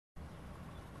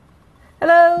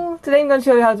Hello! Today I'm going to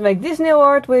show you how to make this nail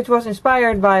art, which was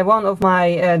inspired by one of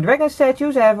my dragon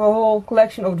statues. I have a whole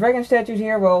collection of dragon statues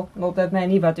here. Well, not that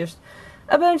many, but just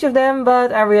a bunch of them.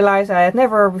 But I realized I had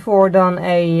never before done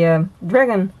a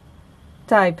dragon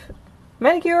type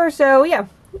manicure. So yeah,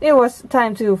 it was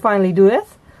time to finally do that.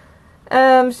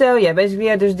 So yeah, basically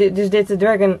I just did the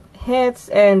dragon heads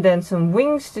and then some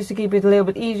wings just to keep it a little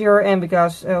bit easier. And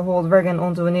because a whole dragon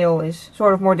onto a nail is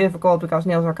sort of more difficult because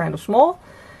nails are kind of small.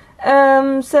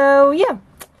 So yeah,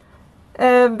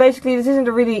 basically this isn't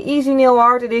a really easy nail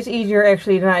art. It is easier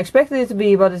actually than I expected it to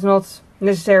be, but it's not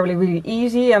necessarily really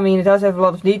easy. I mean, it does have a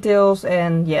lot of details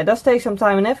and yeah, it does take some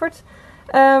time and effort.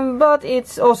 But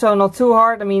it's also not too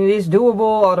hard. I mean, it is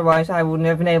doable, otherwise I wouldn't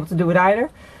have been able to do it either.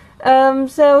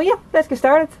 So yeah, let's get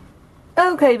started.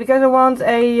 Okay, because I want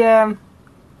a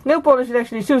nail polish that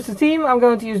actually suits the theme, I'm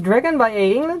going to use Dragon by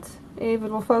A. England, if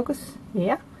it will focus.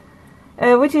 Yeah.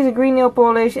 Which is a green nail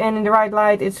polish, and in the right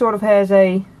light it sort of has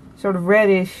a sort of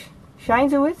reddish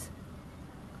shine to it,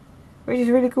 which is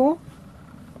really cool.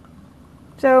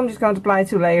 So I'm just going to apply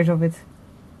 2 layers of it.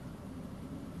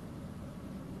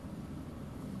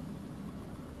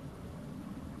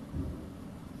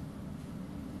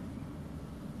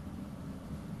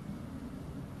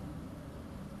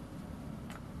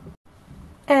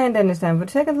 And then it's time for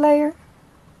the second layer.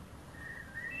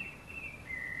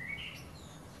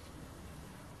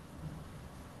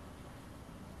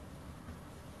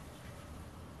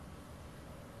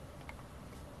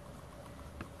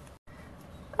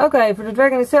 Okay, for the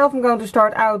dragon itself I'm going to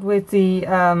start out with the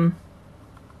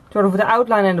sort of the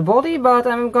outline and the body, but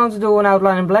I'm going to do an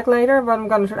outline in black later. But I'm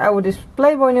going to start out with this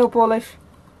Playboy nail polish,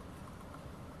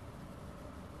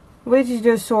 which is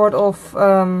just sort of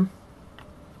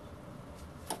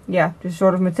yeah, just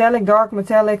sort of metallic, dark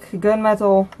metallic,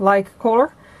 gunmetal like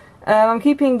color. I'm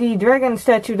keeping the dragon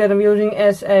statue that I'm using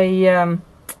as a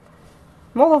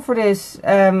model for this.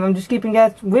 I'm just keeping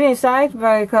that with inside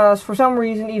because for some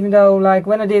reason, even though like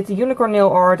when I did the unicorn nail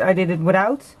art I did it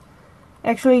without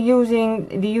actually using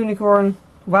the unicorn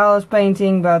while I was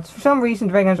painting, but for some reason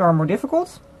dragons are more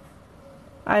difficult.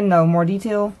 I don't know, more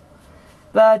detail.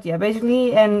 But yeah,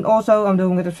 basically, and also I'm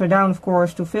doing it upside down of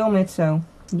course to film it, so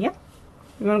yeah.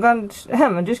 I'm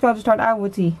just going to start out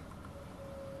with the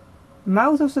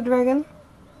mouth of the dragon.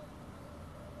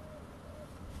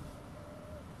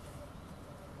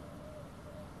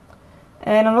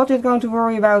 And I'm not just going to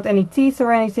worry about any teeth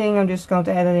or anything, I'm just going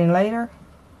to add it in later.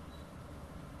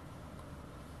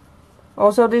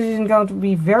 Also, this isn't going to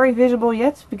be very visible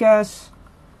yet, because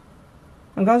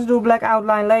I'm going to do a black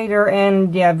outline later,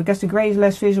 and yeah, because the grey is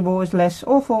less visible, it's less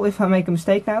awful if I make a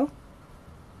mistake now.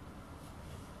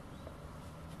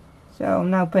 So I'm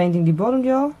now painting the bottom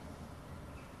jaw.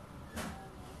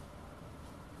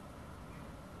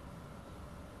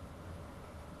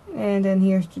 And then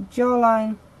here's the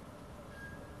jawline.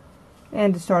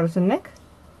 And the start of the neck.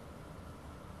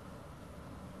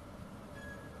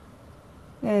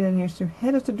 And then here's the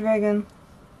head of the dragon.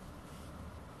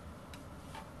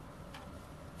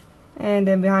 And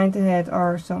then behind the head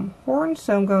are some horns,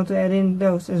 so I'm going to add in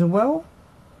those as well.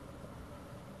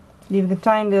 Leaving a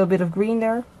tiny little bit of green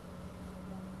there.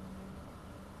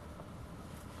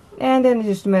 And then it's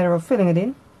just a matter of filling it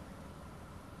in.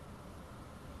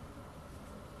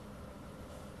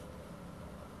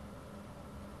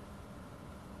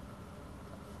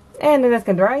 And then that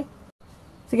can dry.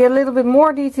 To get a little bit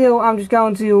more detail, I'm just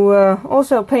going to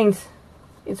also paint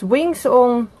its wings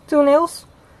on 2 nails.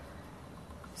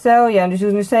 So yeah, I'm just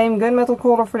using the same gunmetal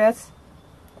color for that.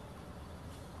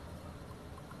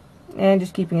 And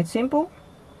just keeping it simple.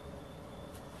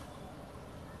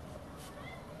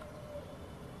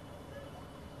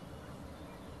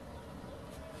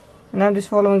 And I'm just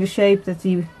following the shape that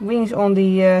the wings on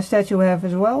the statue have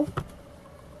as well.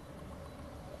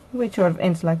 Which sort of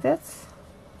ends like that.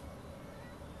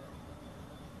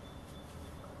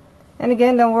 And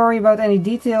again, don't worry about any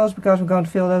details because I'm going to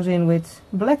fill those in with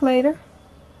black later.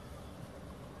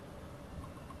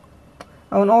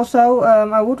 Oh, and also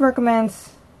I would recommend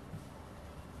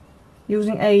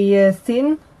using a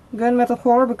thin gunmetal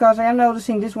color, because I am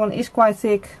noticing this one is quite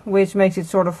thick, which makes it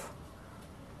sort of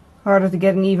harder to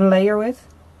get an even layer with.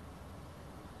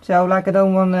 So like I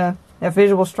don't want to have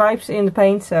visible stripes in the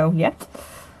paint, so yeah.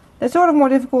 That's sort of more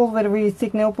difficult with a really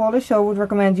thick nail polish, so I would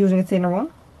recommend using a thinner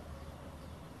one.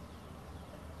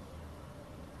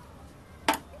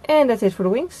 And that's it for the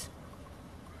wings.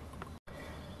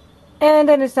 And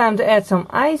then it's time to add some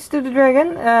eyes to the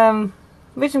dragon,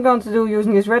 which I'm going to do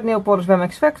using this red nail polish by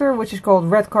Max Factor, which is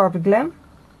called Red Carpet Glam.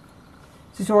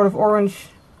 It's a sort of orange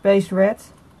based red.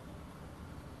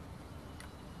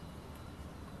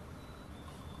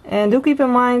 And do keep in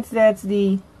mind that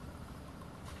the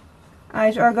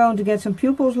eyes are going to get some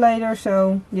pupils later,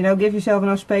 so you know, give yourself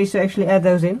enough space to actually add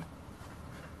those in.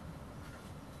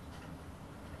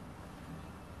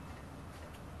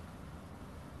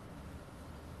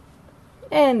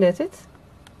 And that's it.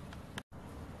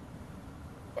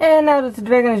 And now that the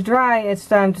dragon is dry, it's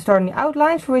time to start on the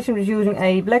outlines, for which I'm just using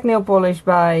a black nail polish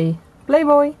by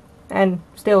Playboy, and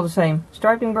still the same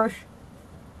striping brush.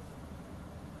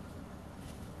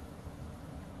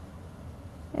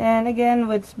 And again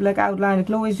with black outline, the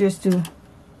clue is just to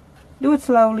do it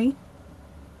slowly.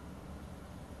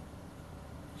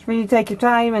 Just really take your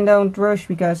time and don't rush,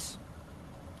 because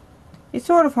it's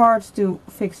sort of hard to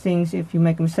fix things if you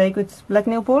make a mistake with black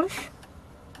nail polish.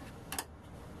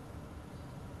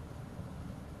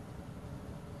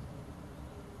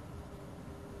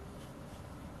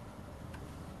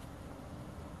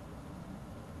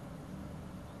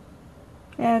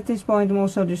 And at this point I'm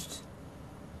also just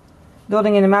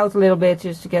dotting in the mouth a little bit,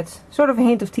 just to get sort of a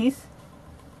hint of teeth.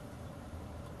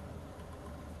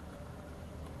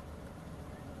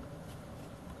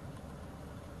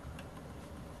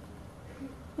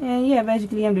 And yeah,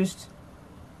 basically I'm just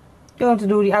going to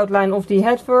do the outline of the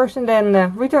head first and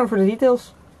then return for the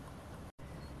details.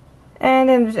 And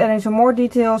then just adding some more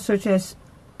details, such as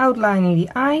outlining the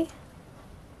eye.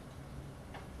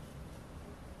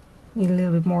 Need a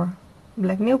little bit more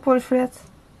black nail polish for that.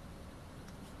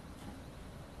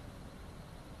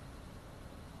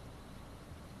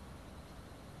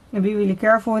 And be really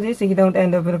careful with this, that you don't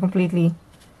end up with a completely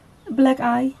black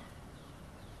eye.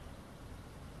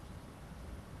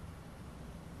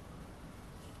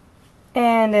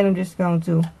 And then I'm just going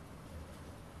to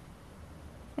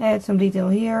add some detail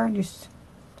here, just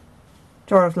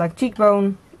sort of like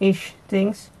cheekbone-ish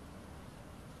things.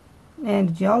 And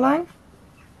the jawline.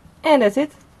 And that's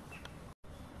it.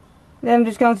 Then I'm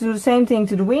just going to do the same thing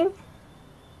to the wing,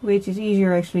 which is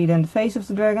easier actually than the face of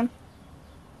the dragon.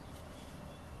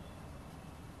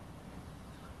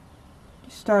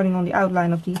 Just starting on the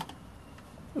outline of the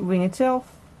wing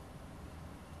itself.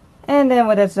 And then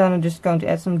when that's done, I'm just going to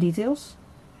add some details.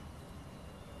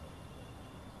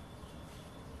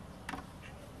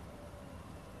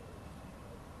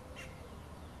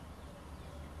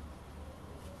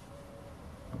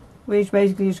 Which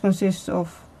basically just consists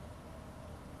of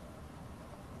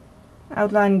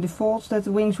outlining the folds that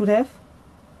the wings would have.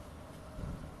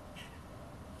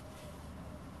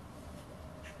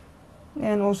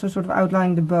 And also sort of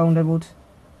outlining the bone that would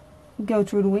go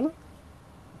through the wing.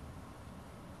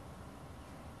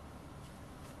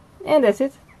 And that's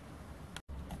it.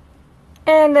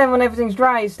 And then when everything's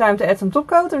dry, it's time to add some top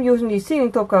coat. I'm using the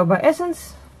Sealing Top Coat by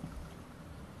Essence.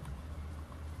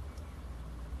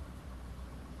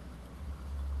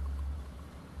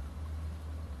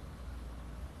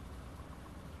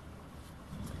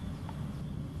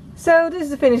 So this is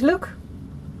the finished look.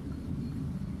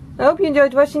 I hope you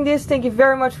enjoyed watching this. Thank you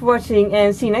very much for watching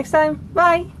and see you next time.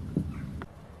 Bye!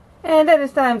 And then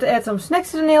it's time to add some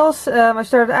snacks to the nails. I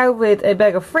started out with a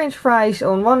bag of French fries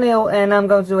on one nail, and I'm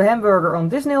going to do a hamburger on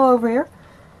this nail over here.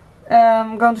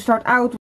 I'm going to start out